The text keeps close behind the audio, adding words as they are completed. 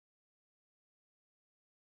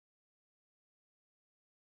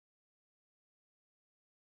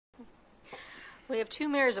We have two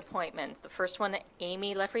mayor's appointments. The first one,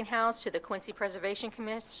 Amy Leffringhouse to the Quincy Preservation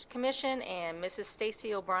Commission, and Mrs.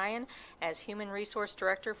 Stacy O'Brien as Human Resource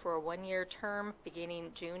Director for a one-year term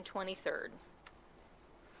beginning June 23rd.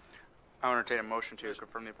 I'll entertain a motion to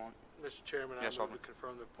confirm the appointment. Mr. Chairman, Yes, I move Alderman. to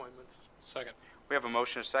confirm the appointments. Second. We have a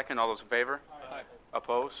motion and a second. All those in favor? Aye.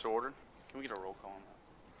 Opposed? So ordered. Can we get a roll call on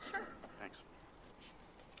that? Sure. Thanks.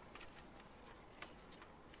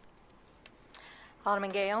 Alderman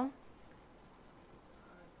Gale.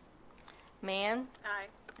 Mann. Aye.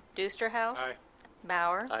 Dusterhouse. Aye.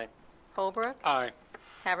 Bauer. Aye. Holbrook. Aye.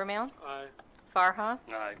 Havermill. Aye. Farha.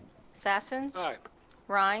 Aye. Sassen. Aye.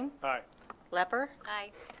 Rhine. Aye. Lepper. Aye.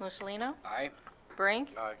 Mussolino. Aye.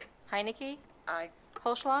 Brink. Aye. Heinecke. Aye.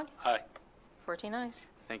 Holschlag. Aye. 14 ayes.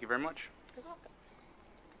 Thank you very much. You're welcome.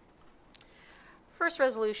 First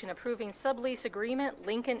resolution approving sublease agreement,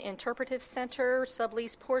 Lincoln Interpretive Center,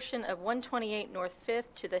 sublease portion of 128 North 5th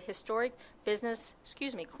to the historic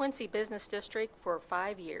Quincy Business District for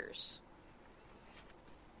 5 years.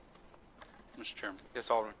 Mr. Chairman,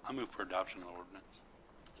 Yes, Alderman. I move for adoption of the ordinance.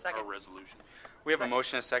 Second. Or resolution. We have a Second.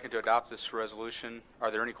 motion and a second to adopt this resolution.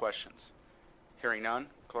 Are there any questions? Hearing none.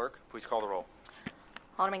 Clerk, please call the roll.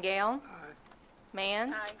 Alderman Gale.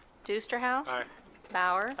 Mann. Aye. Dusterhouse. Aye.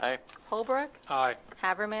 Bauer. Aye. Holbrook. Aye.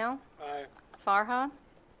 Havermill. Aye. Farha.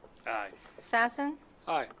 Aye. Sassen.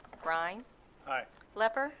 Aye. Rhine. Aye.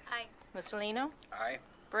 Lepper. Aye. Mussolino. Aye.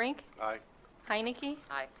 Brink. Aye. Heinecke.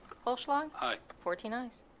 Aye. Holschlag. Aye. 14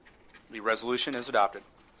 ayes. The resolution is adopted.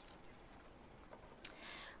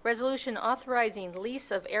 Resolution authorizing lease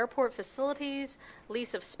of airport facilities,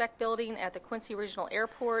 lease of spec building at the Quincy Regional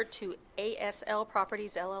Airport to ASL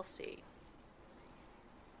Properties, LLC.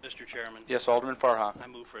 Mr. Chairman, Yes, Alderman Farha. I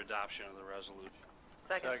move for adoption of the resolution.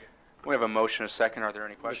 Second. We have a motion and a second. Are there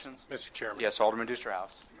any questions? Mr. Chairman. Yes, Alderman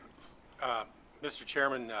Dusterhouse. Mr.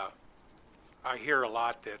 Chairman, I hear a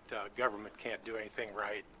lot that government can't do anything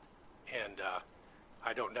right, and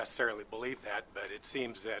I don't necessarily believe that, but it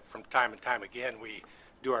seems that from time and time again we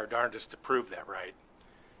do our darndest to prove that right,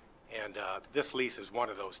 and this lease is one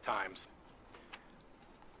of those times.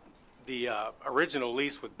 The original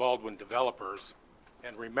lease with Baldwin Developers,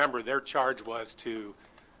 and remember their charge was to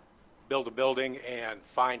build a building and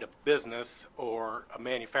find a business or a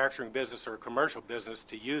manufacturing business or a commercial business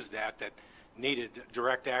to use that needed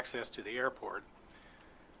direct access to the airport.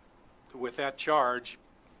 With that charge,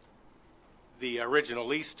 the original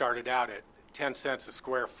lease started out at 10 cents a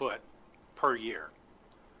square foot per year.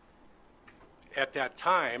 At that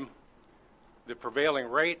time, the prevailing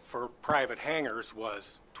rate for private hangars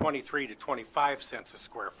was 23 to 25 cents a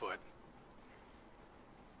square foot.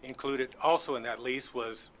 Included also in that lease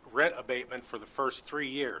was rent abatement for the first 3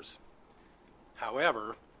 years.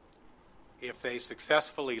 However, if they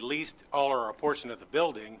successfully leased all or a portion of the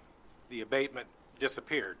building, the abatement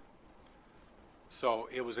disappeared. So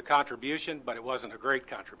it was a contribution, but it wasn't a great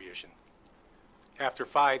contribution. After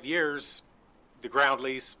 5 years, the ground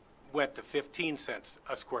lease went to 15 cents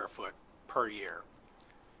a square foot per year.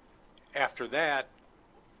 After that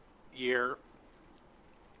year,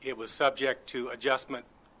 it was subject to adjustment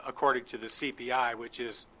according to the CPI, which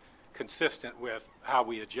is consistent with how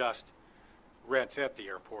we adjust rents at the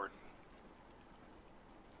airport.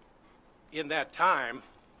 In that time,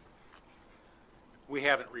 we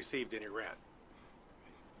haven't received any rent.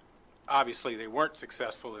 Obviously, they weren't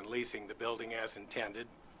successful in leasing the building as intended,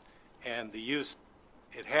 and the use,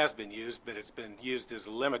 it has been used, but it's been used as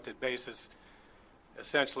a limited basis,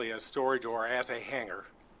 essentially as storage or as a hangar,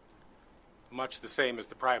 much the same as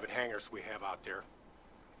the private hangars we have out there.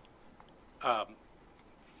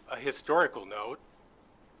 A historical note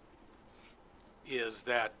is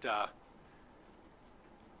that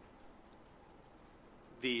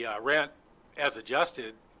the rent as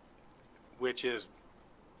adjusted, which is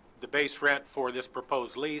the base rent for this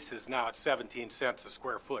proposed lease, is now at 17 cents a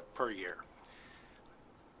square foot per year.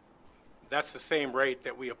 That's the same rate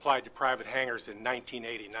that we applied to private hangars in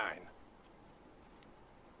 1989.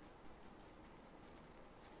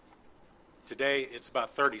 Today, it's about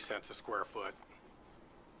 30 cents a square foot.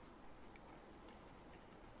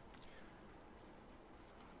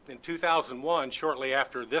 In 2001, shortly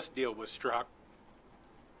after this deal was struck,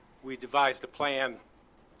 we devised a plan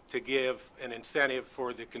to give an incentive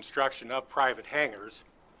for the construction of private hangars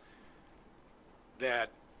that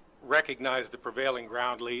recognized the prevailing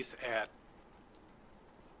ground lease at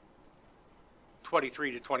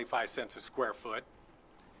 23 to 25 cents a square foot,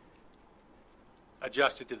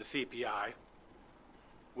 adjusted to the CPI,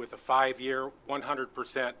 with a 5-year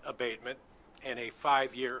 100% abatement and a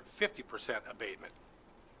 5-year 50% abatement.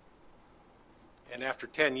 And after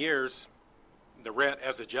 10 years, the rent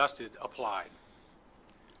as adjusted applied.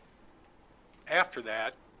 After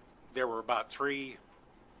that, there were about 3,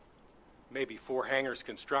 maybe 4 hangars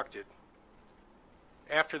constructed.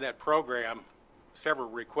 After that program, several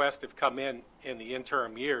requests have come in the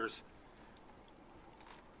interim years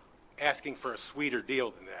asking for a sweeter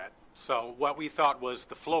deal than that. So what we thought was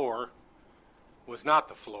the floor was not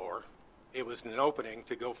the floor. It was an opening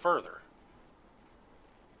to go further.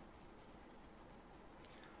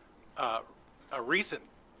 A recent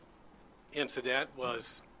incident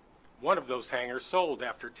was one of those hangars sold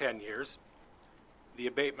after 10 years. The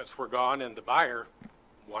abatements were gone and the buyer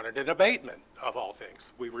wanted an abatement, of all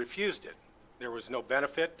things. We refused it. There was no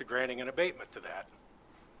benefit to granting an abatement to that.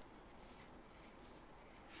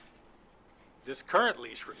 This current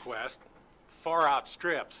lease request far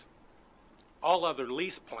outstrips all other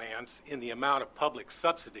lease plans in the amount of public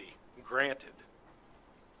subsidy granted.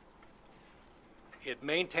 It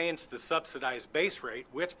maintains the subsidized base rate,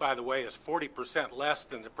 which, by the way, is 40% less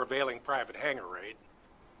than the prevailing private hangar rate.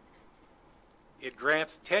 It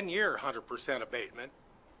grants 10-year 100% abatement,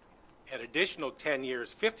 an additional 10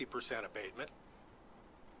 years 50% abatement,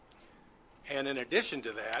 and in addition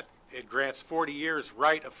to that, it grants 40 years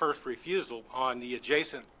right of first refusal on the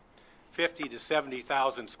adjacent 50 to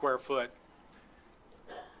 70,000 square foot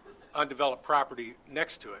undeveloped property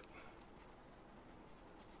next to it.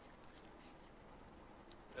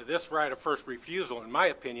 This right of first refusal, in my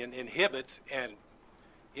opinion, inhibits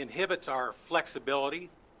our flexibility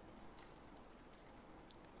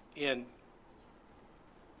in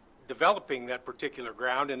developing that particular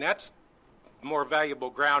ground, and that's more valuable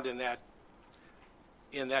ground in that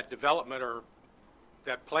development, or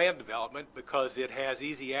that planned development, because it has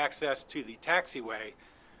easy access to the taxiway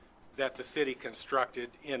that the city constructed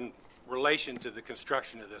in relation to the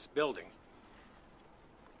construction of this building.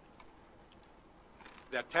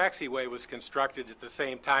 That taxiway was constructed at the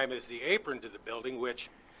same time as the apron to the building, which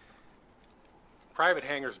private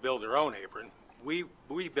hangars build their own apron. We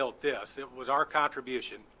built this. It was our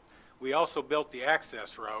contribution. We also built the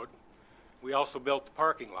access road. We also built the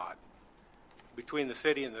parking lot. Between the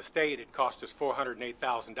city and the state, it cost us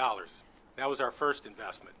 $408,000. That was our first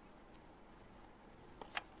investment.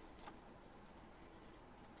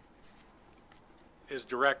 Is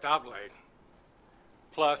direct outlay.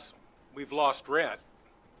 Plus, we've lost rent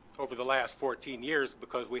over the last 14 years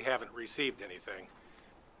because we haven't received anything.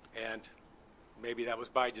 And maybe that was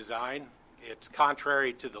by design. It's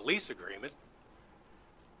contrary to the lease agreement,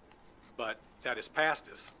 but that has passed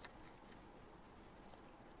us.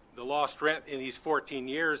 The lost rent in these 14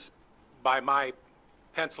 years, by my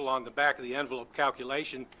pencil on the back of the envelope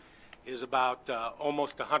calculation, is about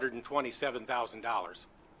almost $127,000.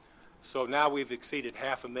 So now we've exceeded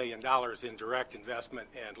 $500,000 in direct investment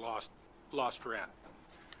and lost rent.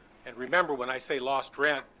 And remember, when I say lost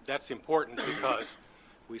rent, that's important because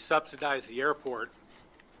we subsidize the airport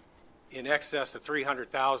in excess of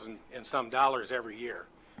 $300,000 and some dollars every year.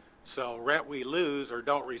 So rent we lose or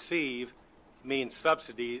don't receive means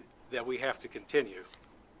subsidy that we have to continue.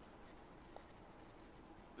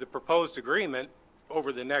 The proposed agreement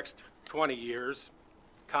over the next 20 years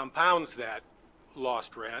compounds that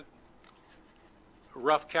lost rent. A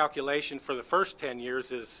rough calculation for the first 10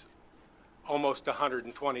 years is almost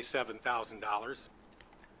 $127,000.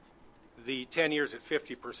 The 10 years at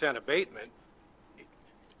 50% abatement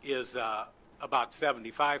is about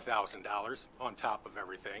 $75,000 on top of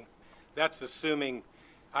everything. That's assuming,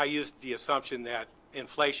 I used the assumption that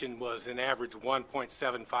inflation was an average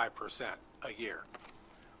 1.75% a year,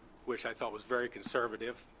 which I thought was very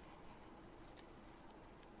conservative.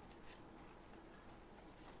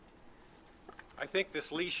 I think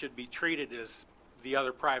this lease should be treated as the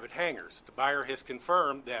other private hangars. The buyer has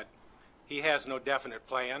confirmed that he has no definite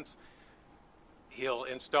plans. He'll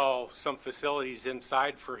install some facilities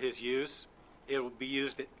inside for his use. It will be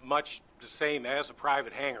used much the same as a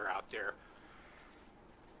private hangar out there.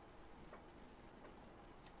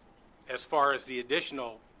 As far as the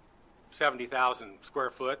additional 70,000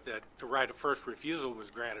 square foot that the right of first refusal was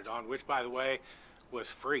granted on, which, by the way, was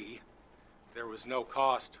free. There was no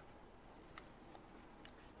cost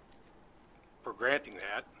for granting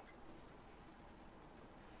that.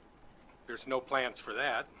 There's no plans for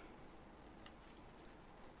that.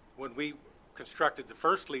 When we constructed the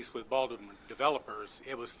first lease with Baldwin Developers,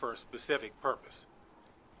 it was for a specific purpose.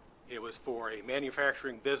 It was for a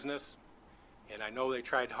manufacturing business, and I know they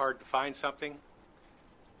tried hard to find something.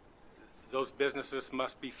 Those businesses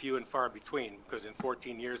must be few and far between, because in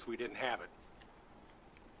 14 years we didn't have it.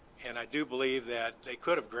 And I do believe that they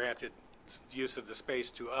could have granted use of the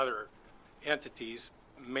space to other entities,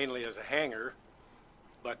 mainly as a hangar,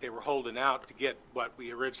 but they were holding out to get what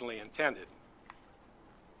we originally intended.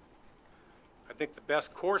 I think the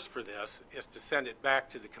best course for this is to send it back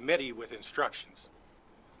to the committee with instructions.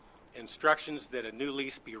 Instructions that a new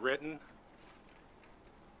lease be written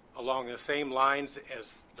along the same lines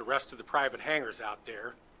as the rest of the private hangars out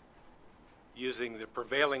there, using the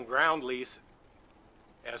prevailing ground lease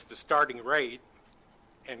as the starting rate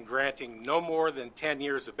and granting no more than 10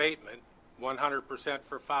 years abatement, 100%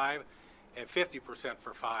 for 5 and 50%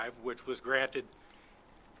 for 5, which was granted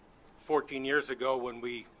 14 years ago when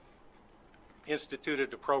we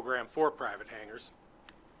instituted a program for private hangars,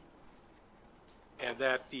 and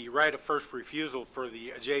that the right of first refusal for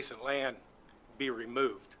the adjacent land be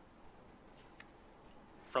removed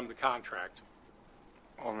from the contract.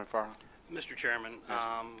 Alderman Farha. Mr. Chairman,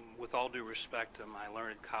 Yes. with all due respect to my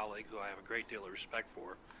learned colleague, who I have a great deal of respect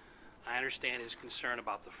for, I understand his concern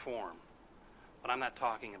about the form, but I'm not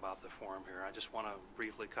talking about the form here. I just want to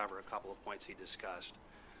briefly cover a couple of points he discussed.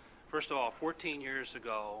 First of all, 14 years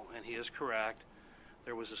ago, and he is correct,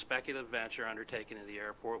 there was a speculative venture undertaken in the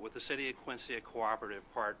airport with the City of Quincy, a cooperative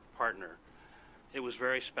partner. It was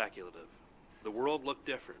very speculative. The world looked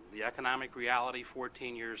different. The economic reality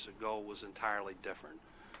 14 years ago was entirely different.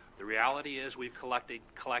 The reality is we've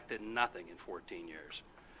collected nothing in 14 years.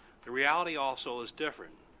 The reality also is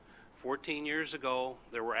different. 14 years ago,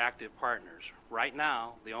 there were active partners. Right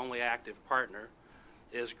now, the only active partner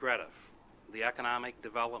is Greta, the economic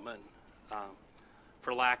development,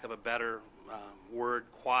 for lack of a better word,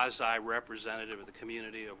 quasi-representative of the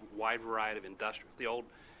community, of a wide variety of the old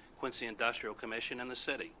Quincy Industrial Commission and the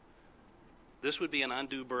city. This would be an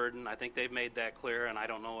undue burden. I think they've made that clear, and I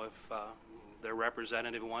don't know if their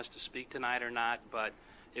representative wants to speak tonight or not, but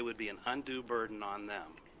it would be an undue burden on them.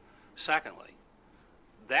 Secondly,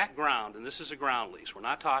 that ground, and this is a ground lease, we're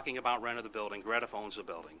not talking about rent of the building, Greta owns the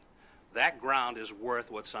building. That ground is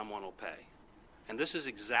worth what someone will pay. And this is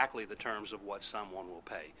exactly the terms of what someone will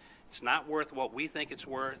pay. It's not worth what we think it's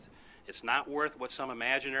worth. It's not worth what some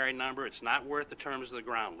imaginary number. It's not worth the terms of the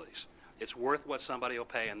ground lease. It's worth what somebody will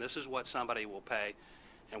pay, and this is what somebody will pay.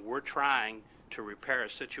 And we're trying to repair a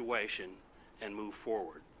situation and move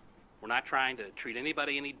forward. We're not trying to treat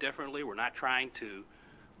anybody any differently. We're not trying to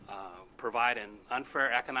provide an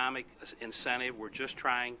unfair economic incentive. We're just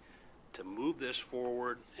trying to move this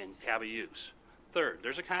forward and have a use. Third,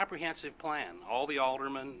 there's a comprehensive plan. All the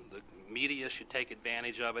aldermen, the media should take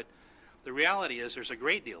advantage of it. The reality is there's a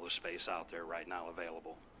great deal of space out there right now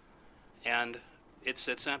available, and it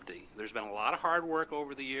sits empty. There's been a lot of hard work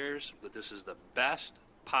over the years, but this is the best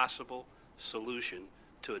possible solution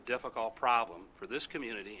to a difficult problem for this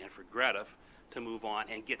community and for Greta to move on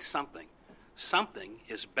and get something. Something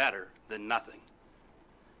is better than nothing.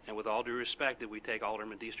 And with all due respect, if we take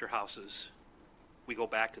Alderman Deasterhouse's, we go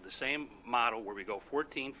back to the same model where we go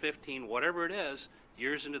 14, 15, whatever it is,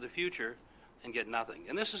 years into the future and get nothing.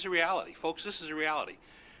 And this is a reality. Folks, this is a reality.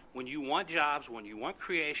 When you want jobs, when you want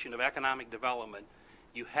creation of economic development,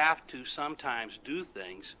 you have to sometimes do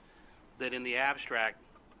things that in the abstract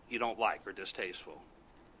you don't like or distasteful.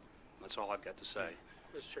 That's all I've got to say.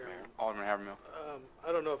 Mr. Chairman, Alderman Havermill.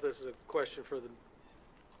 I don't know if this is a question for the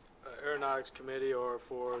Aeronautics Committee or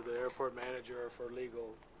for the airport manager or for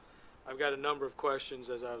legal. I've got a number of questions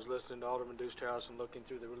as I was listening to Alderman Deusterhouse and looking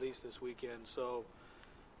through the release this weekend. So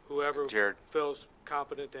whoever Jared. feels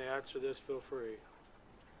competent to answer this, feel free.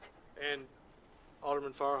 And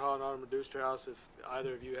Alderman Farha and Alderman Deusterhouse, if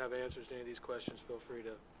either of you have answers to any of these questions, feel free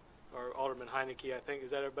to. Or Alderman Heineke, I think.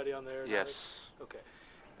 Is that everybody on there? Yes. Okay.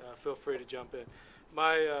 Feel free to jump in.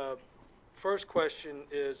 My first question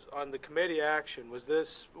is on the committee action.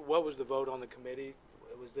 What was the vote on the committee?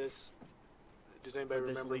 Was this, does anybody For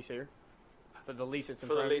this remember? lease here? For the lease it's in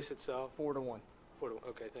For the front of you? lease itself? 4-1.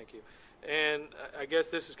 Okay, thank you. And I guess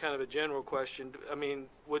this is kind of a general question. I mean,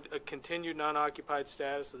 would a continued non-occupied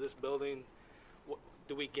status of this building,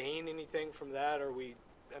 do we gain anything from that?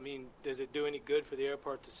 Does it do any good for the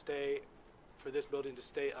airport for this building to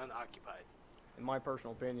stay unoccupied? In my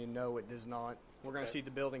personal opinion, no, it does not. We're going to Okay. see the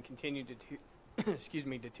building continue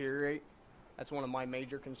to deteriorate. That's one of my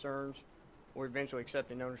major concerns. We're eventually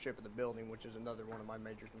accepting ownership of the building, which is another one of my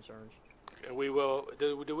major concerns. And we will,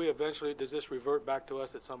 do we eventually, does this revert back to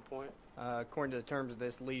us at some point? According to the terms of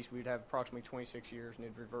this lease, we'd have approximately 26 years, and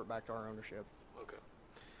it'd revert back to our ownership. Okay.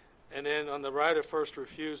 And then on the right of first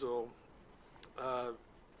refusal,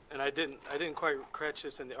 and I didn't quite catch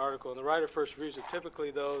this in the article. On the right of first refusal, typically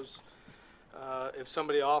those, if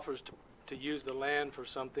somebody offers to use the land for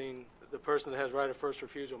something, the person that has right of first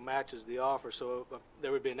refusal matches the offer. So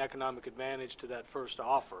there would be an economic advantage to that first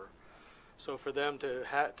offer. So for them to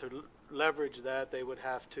leverage that, they would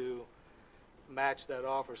have to match that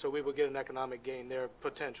offer. So we would get an economic gain there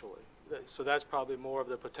potentially. so that's probably more of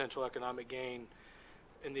the potential economic gain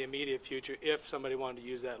in the immediate future if somebody wanted to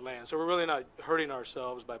use that land. So we're really not hurting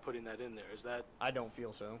ourselves by putting that in there. Is that I don't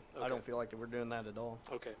feel so. Okay. I don't feel like that we're doing that at all.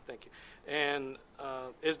 okay? Thank you. And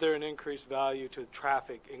is there an increased value to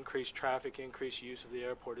traffic, increased use of the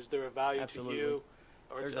airport? Is there a value Absolutely. to you,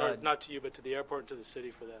 or There's not to you, but to the airport and to the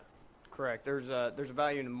city for that? Correct. There's a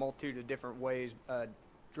value in a multitude of different ways.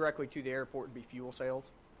 Directly to the airport would be fuel sales.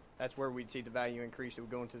 That's where we'd see the value increase. It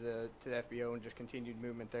would go into the FBO and just continued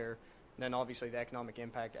movement there. And then obviously the economic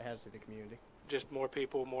impact it has to the community. Just more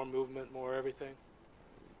people, more movement, more everything?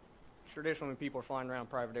 Traditionally, when people are flying around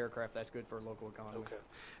private aircraft, that's good for a local economy. Okay.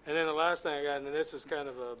 And then the last thing I got, and this is kind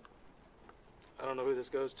of I don't know who this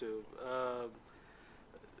goes to.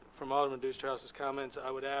 From Alderman Deuce-Strauss's comments,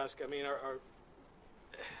 I would ask, I mean, I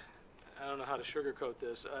don't know how to sugarcoat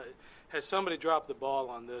this. Has somebody dropped the ball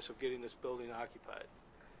on this of getting this building occupied?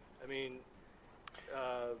 I mean,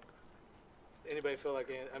 anybody feel like,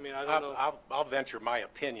 I mean, I don't know. I'll venture my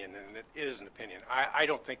opinion, and it is an opinion. I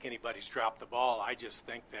don't think anybody's dropped the ball. I just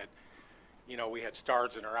think that, we had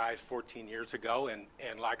stars in our eyes 14 years ago, and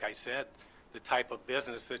like I said, the type of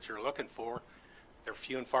business that you're looking for, they're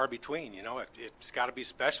few and far between. It's got to be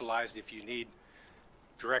specialized if you need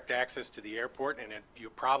direct access to the airport, and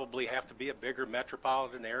you probably have to be a bigger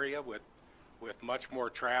metropolitan area with much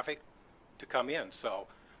more traffic to come in. So,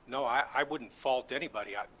 no, I wouldn't fault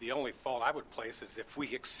anybody. The only fault I would place is if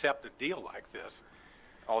we accept a deal like this.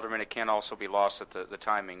 Alderman, it can also be lost that the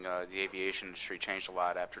timing. The aviation industry changed a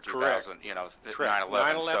lot after 2000. Correct. 9/11.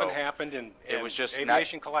 9/11 so happened, and it was just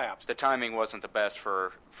aviation collapsed. The timing wasn't the best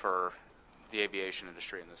for the aviation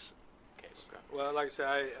industry in this case. Well, like I said,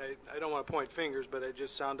 I don't want to point fingers, but it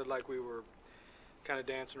just sounded like we were kind of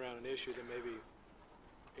dancing around an issue that maybe,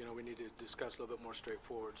 we need to discuss a little bit more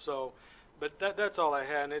straightforward. So, but that's all I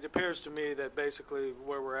had, and it appears to me that basically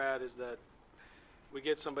where we're at is that we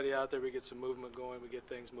get somebody out there, we get some movement going, we get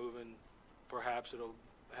things moving. Perhaps it'll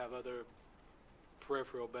have other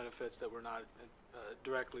peripheral benefits that were not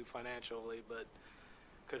directly financially, but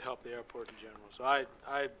could help the airport in general. So I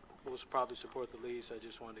will probably support the lease. I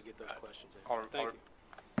just wanted to get those questions in. Thank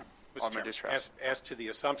you. Mr. Alderman Chairman, Deuce-Strauss. as to the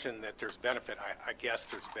assumption that there's benefit, I guess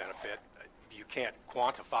there's benefit. You can't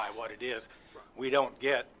quantify what it is. We don't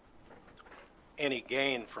get any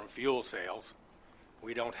gain from fuel sales.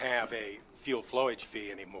 We don't have a fuel flowage fee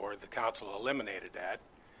anymore. The council eliminated that.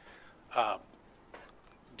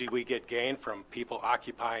 Do we get gain from people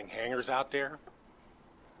occupying hangars out there?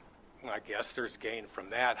 I guess there's gain from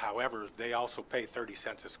that. However, they also pay 30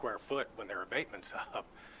 cents a square foot when their abatement's up.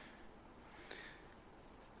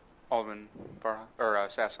 Alderman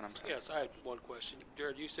Sasson, I'm sorry. Yes, I had one question.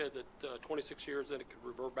 Jared, you said that 26 years, then it could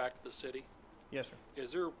revert back to the city. Yes, sir.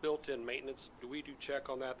 Is there built-in maintenance? Do we do check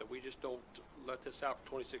on that we just don't let this out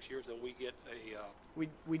for 26 years and we get a,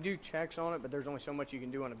 We do checks on it, but there's only so much you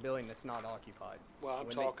can do on a building that's not occupied. well, I'm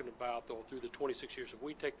When talking about though through the 26 years. If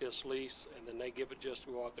we take this lease and then they give it just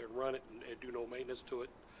to go out there and run it and do no maintenance to it,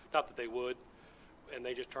 not that they would, and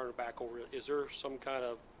they just turn it back over, is there some kind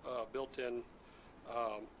of built-in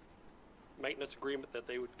maintenance agreement that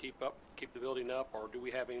they would keep the building up, or do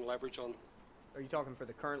we have any leverage on Are you talking for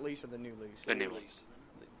the current lease or the new lease? The new lease?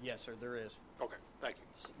 Yes, sir, there is. Okay, thank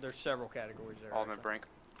you. There's several categories there. Alderman actually.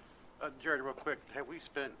 Brink. Jared, real quick,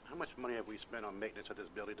 how much money have we spent on maintenance of this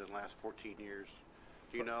building in the last 14 years?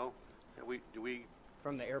 Do you know? Do we,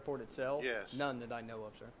 From the airport itself? Yes. None that I know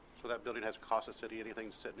of, sir. so that building hasn't cost the city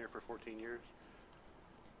anything sitting there for 14 years?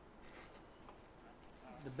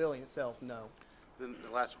 The building itself, no. Then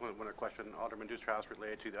the last one question, Alderman Deuce-Strauss,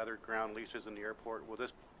 related to the other ground leases in the airport. Will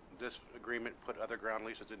this agreement put other ground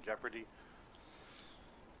leases in jeopardy?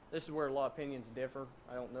 This is where a lot of opinions differ.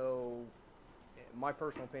 I don't know. My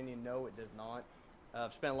personal opinion, no, it does not.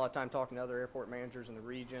 I've spent a lot of time talking to other airport managers in the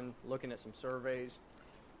region, looking at some surveys.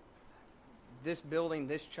 This building,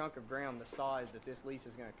 this chunk of ground, the size that this lease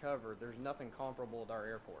is going to cover, there's nothing comparable at our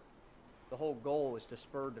airport. The whole goal is to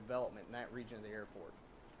spur development in that region of the airport.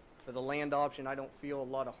 For the land option, I don't feel a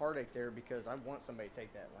lot of heartache there because I want somebody to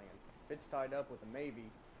take that land. If it's tied up with a maybe,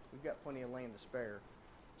 we've got plenty of land to spare.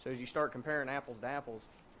 So as you start comparing apples to apples,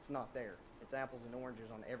 it's not there. It's apples and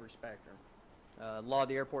oranges on every spectrum. A lot of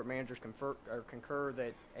the airport managers concur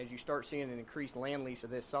that as you start seeing an increased land lease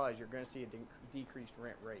of this size, you're going to see a decreased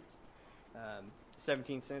rent rate.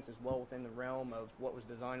 17 cents is well within the realm of what was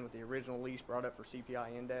designed with the original lease brought up for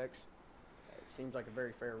CPI index. It seems like a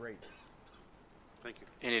very fair rate. Thank you.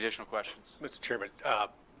 Any additional questions? Mr. Chairman,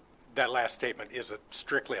 that last statement is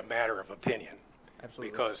strictly a matter of opinion.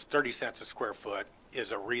 Absolutely. Because 30 cents a square foot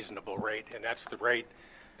is a reasonable rate, and that's the rate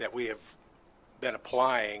that we have been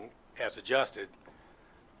applying as adjusted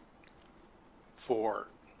for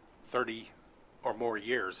 30 or more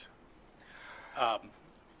years.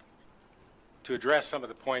 To address some of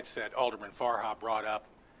the points that Alderman Farha brought up,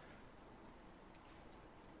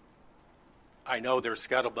 I know there's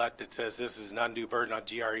scuttlebutt that says this is an undue burden on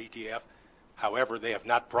GRETF. However, they have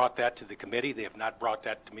not brought that to the committee. They have not brought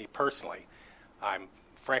that to me personally. I'm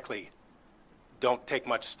frankly don't take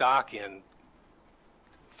much stock in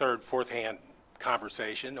third, fourth-hand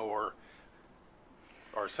conversation or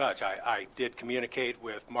such. I did communicate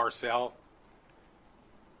with Marcel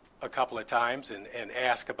a couple of times and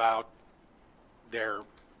ask about their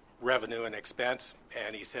revenue and expense,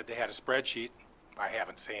 and he said they had a spreadsheet. I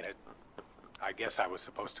haven't seen it. I guess I was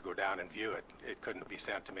supposed to go down and view it. It couldn't be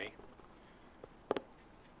sent to me.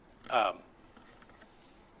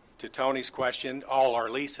 To Tony's question, all our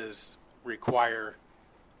leases require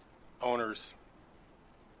owners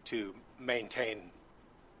to maintain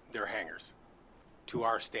their hangars to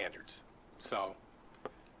our standards. So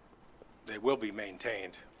they will be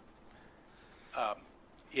maintained.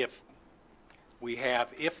 If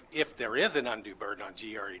there is an undue burden on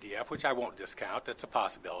GREDF, which I won't discount, that's a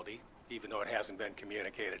possibility, even though it hasn't been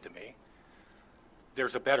communicated to me,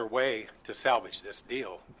 there's a better way to salvage this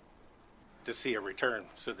deal to see a return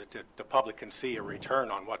so that the public can see a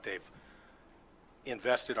return on what they've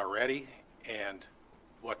invested already and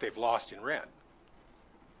what they've lost in rent.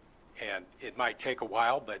 And it might take a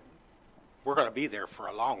while, but we're going to be there for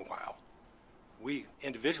a long while. We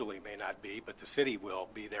individually may not be, but the city will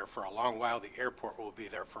be there for a long while. The airport will be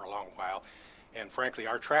there for a long while. And frankly,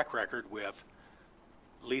 our track record with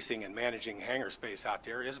leasing and managing hangar space out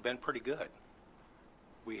there has been pretty good.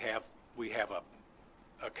 We have a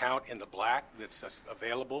account in the black that's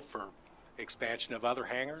available for expansion of other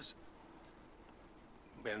hangars.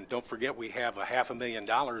 And don't forget, we have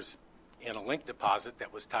 $500,000 in a link deposit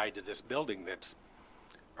that was tied to this building that's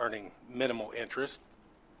earning minimal interest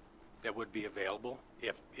that would be available.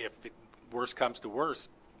 If worse comes to worse,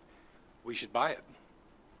 we should buy it.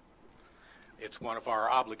 It's one of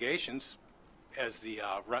our obligations as the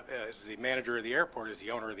manager of the airport, as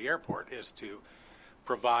the owner of the airport, is to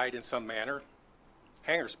provide in some manner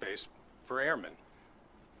hangar space for airmen.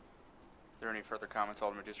 Are there any further comments,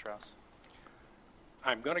 Alderman Dustraus?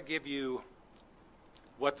 I'm going to give you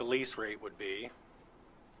what the lease rate would be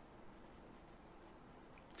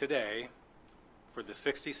today for the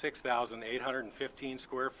 66,815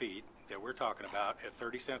 square feet that we're talking about at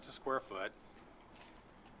 30 cents a square foot.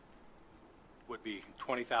 Would be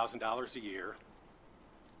 $20,000 a year,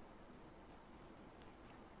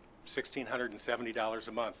 $1,670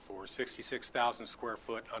 a month for 66,000 square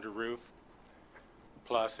foot under roof,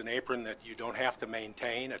 plus an apron that you don't have to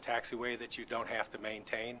maintain, a taxiway that you don't have to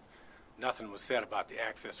maintain. Nothing was said about the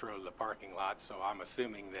access road to the parking lot, so I'm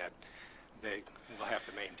assuming that they will have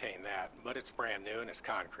to maintain that. But it's brand new and it's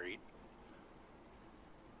concrete.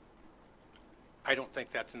 I don't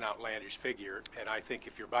think that's an outlandish figure, and I think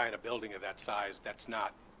if you're buying a building of that size, that's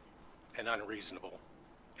not an unreasonable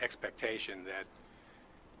expectation that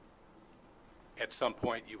at some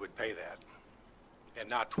point you would pay that, and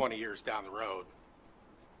not 20 years down the road.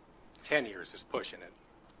 10 years is pushing it.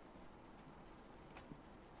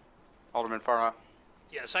 Alderman Farha?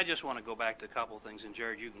 Yes, I just want to go back to a couple of things, and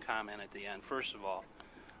Jared, you can comment at the end. First of all,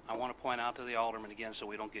 I want to point out to the alderman again so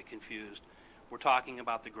we don't get confused. We're talking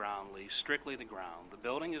about the ground lease, strictly the ground. The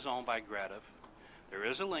building is owned by Grediff. There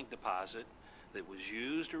is a link deposit that was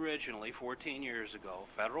used originally 14 years ago,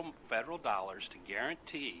 federal dollars, to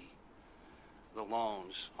guarantee the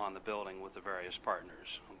loans on the building with the various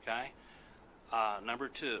partners, okay? Number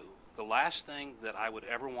two, the last thing that I would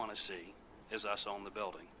ever want to see is us own the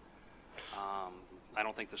building. I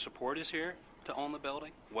don't think the support is here to own the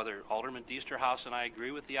building. Whether Alderman Diesterhouse and I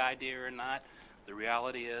agree with the idea or not, the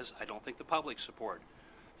reality is I don't think the public support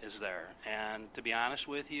is there. And to be honest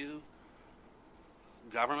with you,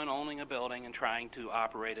 government owning a building and trying to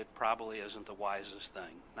operate it probably isn't the wisest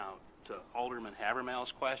thing. Now, to Alderman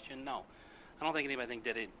Habermel's question, no. I don't think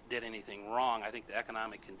anybody did anything wrong. I think the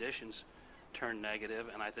economic conditions turned negative,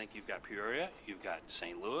 and I think you've got Peoria, you've got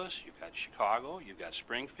St. Louis, you've got Chicago, you've got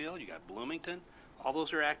Springfield, you've got Bloomington. All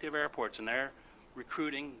those are active airports, and they're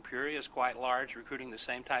recruiting. Peoria is quite large, recruiting the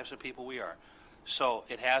same types of people we are. So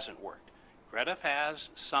it hasn't worked. Grediff has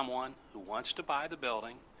someone who wants to buy the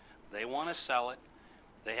building. They want to sell it.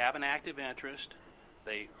 They have an active interest.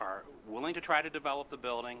 They are willing to try to develop the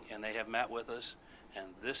building, and they have met with us, and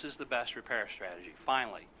this is the best repair strategy.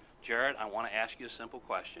 Finally, Jared, I want to ask you a simple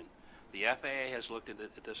question. The FAA has looked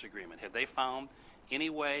at this agreement. Have they found any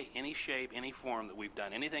way, any shape, any form that we've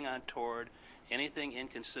done anything untoward, anything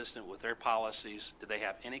inconsistent with their policies? Do they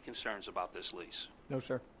have any concerns about this lease? No,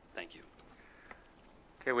 sir. Thank you.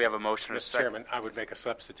 Okay, we have a motion and a Mr. second. Chairman, I would make a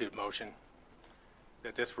substitute motion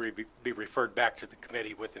that this be referred back to the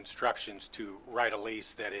committee with instructions to write a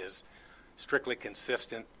lease that is strictly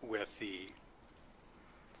consistent with the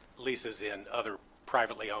leases in other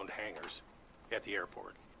privately owned hangars at the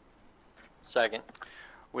airport. Second.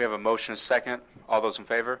 We have a motion and a second. All those in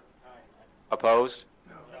favor? Opposed?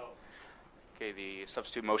 No. Okay, the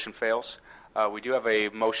substitute motion fails. We do have a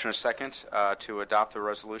motion and a second to adopt the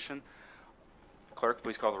resolution. Clerk,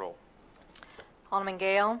 please call the roll. Alderman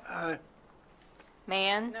Gale. Aye.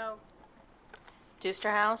 Mann. No.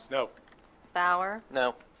 Dusterhouse. No. Bauer.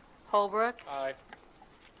 No. Holbrook. Aye.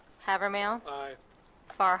 Havermill. Aye.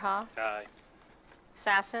 Farha. Aye.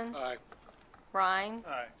 Sassen. Aye. Rhine.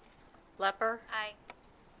 Aye. Lepper. Aye.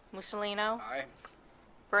 Mussolino. Aye.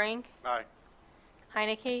 Brink. Aye.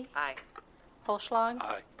 Heinecke. Aye. Holschlag.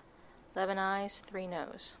 Aye. 11 ayes, 3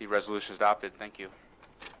 noes. The resolution is adopted. Thank you.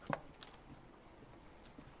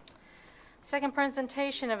 Second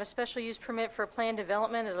presentation of a special use permit for planned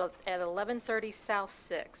development at 1130 South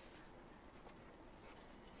 6th.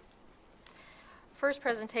 First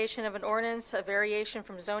presentation of an ordinance, a variation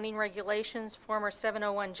from zoning regulations, former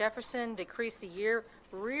 701 Jefferson, decrease the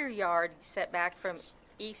rear yard setback from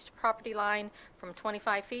east property line from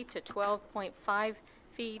 25 feet to 12.5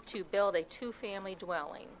 feet to build a two-family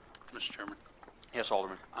dwelling. Mr. Chairman, Yes,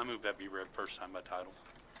 Alderman. I move that be read first time by title.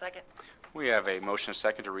 Second. We have a motion and a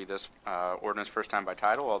second to read this ordinance first time by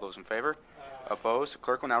title. All those in favor? Opposed? The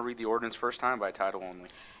clerk will now read the ordinance first time by title only.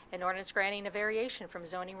 An ordinance granting a variation from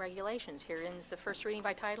zoning regulations. Here ends the first reading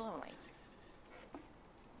by title only.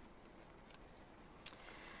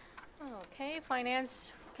 Okay,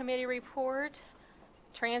 Finance Committee report.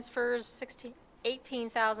 Transfers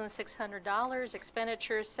 $18,600.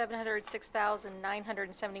 Expenditures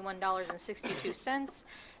 $706,971.62.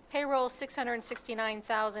 Payroll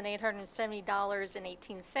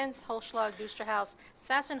 $669,870.18. Holschlag, Dusterhouse,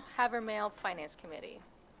 Sassen, Havermill, Finance Committee.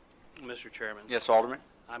 Mr. Chairman. Yes, Alderman.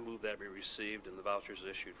 I move that be received and the vouchers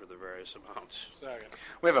issued for the various amounts. Second.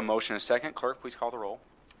 We have a motion and a second. Clerk, please call the roll.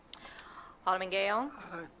 Alderman Gale.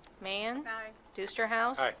 Mann. Aye.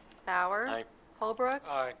 Dusterhouse. Aye. Bauer. Aye. Holbrook.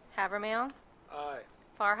 Aye. Havermill. Aye.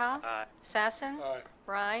 Farha. Aye. Sassen. Aye.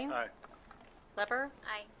 Rhine. Aye. Lepper.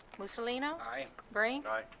 Aye. Mussolino. Aye. Brink.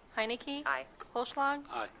 Aye. Heinecke. Aye. Holschlag.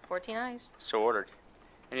 Aye. 14 ayes. So ordered.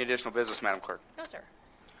 Any additional business, Madam Clerk? No, sir.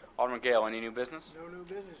 Alderman Gale, any new business? No new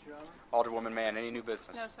business, Your Honor. Alderwoman Mann, any new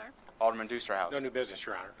business? No, sir. Alderman Dusterhouse? No new business,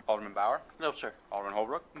 Your Honor. Alderman Bauer? No, sir. Alderman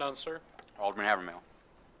Holbrook? None, sir. Alderman Havermill?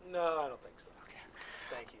 No, I don't think so.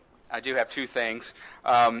 Thank you. I do have two things.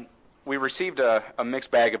 We received a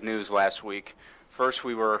mixed bag of news last week. First,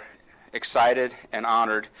 we were excited and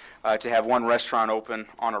honored to have one restaurant open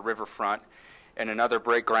on a riverfront and another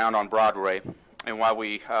break ground on Broadway. And while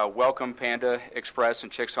we welcome Panda Express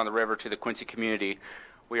and Chicks on the River to the Quincy community,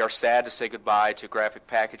 we are sad to say goodbye to Graphic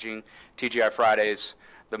Packaging, TGI Fridays,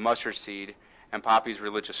 The Mustard Seed, and Poppy's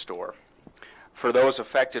Religious Store. For those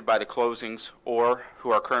affected by the closings or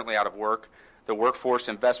who are currently out of work, the Workforce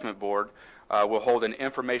Investment Board will hold an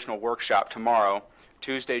informational workshop tomorrow,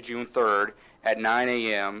 Tuesday, June 3rd, at 9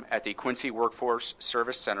 a.m. at the Quincy Workforce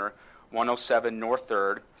Service Center, 107 North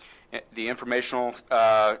 3rd. The informational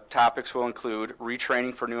topics will include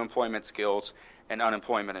retraining for new employment skills and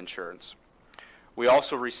unemployment insurance. We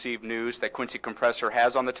also received news that Quincy Compressor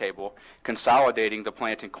has on the table consolidating the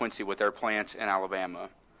plant in Quincy with their plants in Alabama.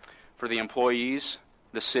 For the employees,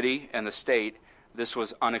 the city, and the state, this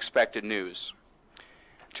was unexpected news.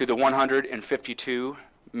 To the 152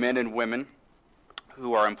 men and women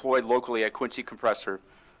who are employed locally at Quincy Compressor,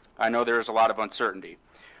 I know there is a lot of uncertainty.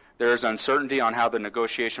 There is uncertainty on how the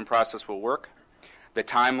negotiation process will work, the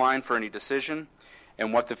timeline for any decision,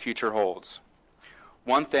 and what the future holds.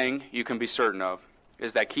 One thing you can be certain of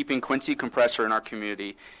is that keeping Quincy Compressor in our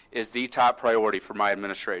community is the top priority for my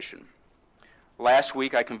administration. Last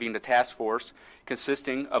week, I convened a task force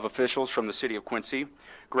consisting of officials from the City of Quincy,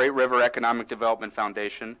 Great River Economic Development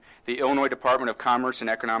Foundation, the Illinois Department of Commerce and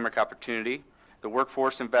Economic Opportunity, the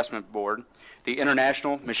Workforce Investment Board, the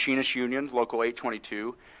International Machinists Union, Local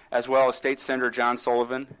 822, as well as State Senator John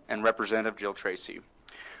Sullivan and Representative Jill Tracy.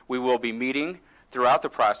 We will be meeting throughout the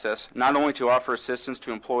process, not only to offer assistance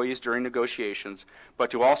to employees during negotiations, but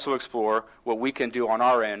to also explore what we can do on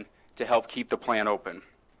our end to help keep the plant open.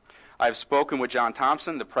 I've spoken with John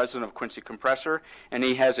Thompson, the president of Quincy Compressor, and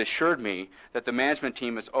he has assured me that the management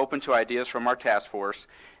team is open to ideas from our task force,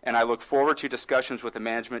 and I look forward to discussions with the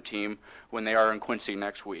management team when they are in Quincy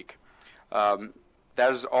next week. That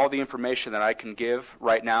is all the information that I can give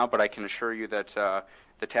right now, but I can assure you that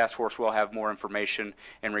the task force will have more information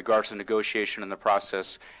in regards to negotiation and the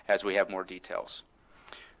process as we have more details.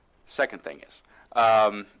 Second thing is,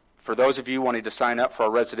 for those of you wanting to sign up for our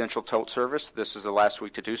residential tote service, this is the last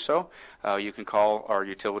week to do so. You can call our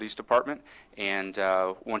utilities department, and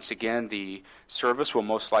once again, the service will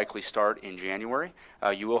most likely start in January.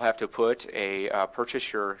 You will have to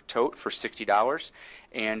purchase your tote for $60,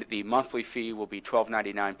 and the monthly fee will be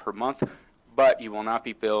 $12.99 per month, but you will not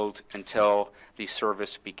be billed until the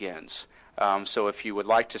service begins. So if you would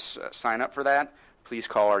like to sign up for that, please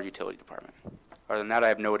call our utility department. Other than that, I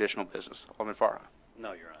have no additional business. Alderman Farha.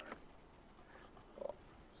 No, Your Honor.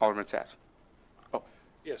 Alderman Sass.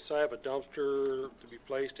 Yes, I have a dumpster to be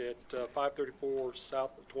placed at 534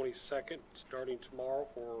 South 22nd, starting tomorrow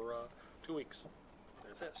for 2 weeks.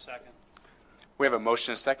 That's it. Second. We have a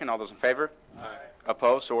motion and a second. All those in favor? Aye.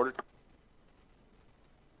 Opposed? So ordered.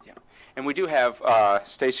 Yeah. And we do have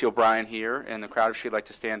Stacy O'Brien here in the crowd if she'd like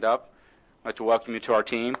to stand up. I'd like to welcome you to our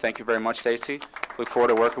team. Thank you very much, Stacy. Look forward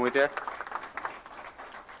to working with you.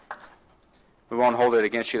 We won't hold it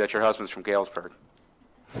against you that your husband's from Galesburg.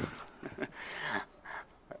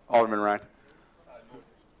 Alderman Ryan.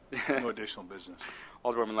 No additional business.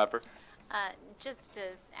 Alderwoman Lepper. Just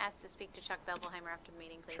asked to speak to Chuck Belbelheimer after the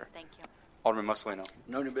meeting, please. Sure. Thank you. Alderman Mussolino.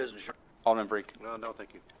 No new business. Alderman Brink. No,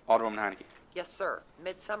 thank you. Alderwoman Heineke. Yes, sir.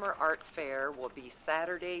 Midsummer Art Fair will be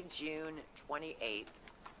Saturday, June 28th.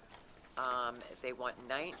 They want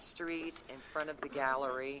 9th Street in front of the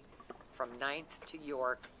gallery from 9th to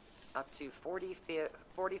York up to 40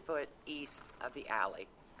 foot east of the alley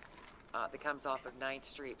that comes off of 9th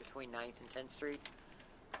Street between 9th and 10th Street.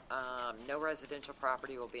 No residential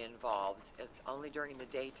property will be involved. It's only during the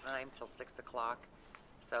daytime till 6 o'clock,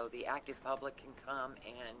 so the active public can come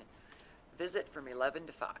and visit from 11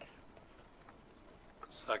 to 5.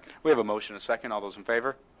 Second. We have a motion and a second. All those in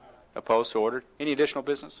favor? Opposed? So ordered. Any additional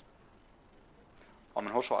business?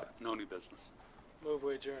 Alderman Holschlag. No new business. Move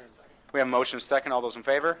we adjourn. We have a motion and a second. All those in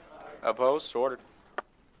favor? Opposed? So ordered.